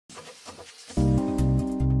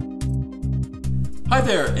Hi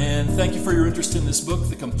there, and thank you for your interest in this book,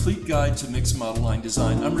 The Complete Guide to Mixed Model Line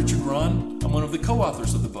Design. I'm Richard Rahn. I'm one of the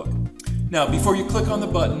co-authors of the book. Now, before you click on the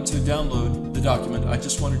button to download the document, I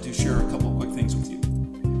just wanted to share a couple quick things with you.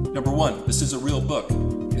 Number one, this is a real book.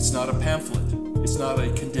 It's not a pamphlet. It's not a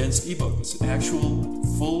condensed ebook. It's an actual,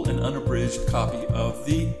 full and unabridged copy of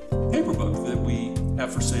the paper book that we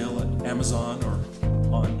have for sale at Amazon or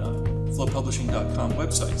on flowpublishing.com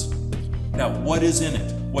websites. Now, what is in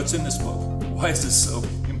it? What's in this book? Why is this so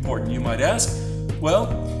important, you might ask? Well,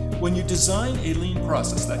 when you design a lean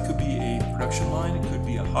process, that could be a production line, it could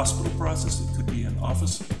be a hospital process, it could be an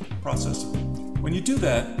office process. When you do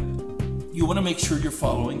that, you want to make sure you're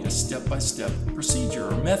following a step-by-step procedure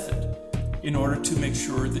or method in order to make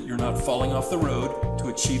sure that you're not falling off the road to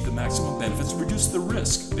achieve the maximum benefits, reduce the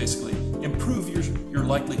risk, basically, improve your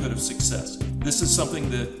likelihood of success. This is something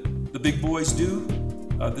that the big boys do.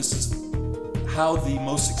 This is how the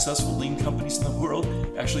most successful lean companies in the world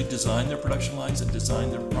actually design their production lines and design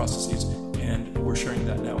their processes, and we're sharing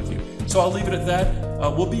that now with you. So I'll leave it at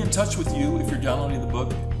that. We'll be in touch with you if you're downloading the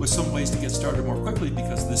book with some ways to get started more quickly,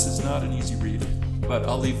 because this is not an easy read, but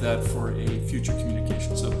I'll leave that for a future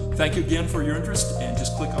communication. So thank you again for your interest, and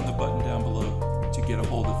just click on the button down below to get a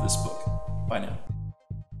hold of this book. Bye now.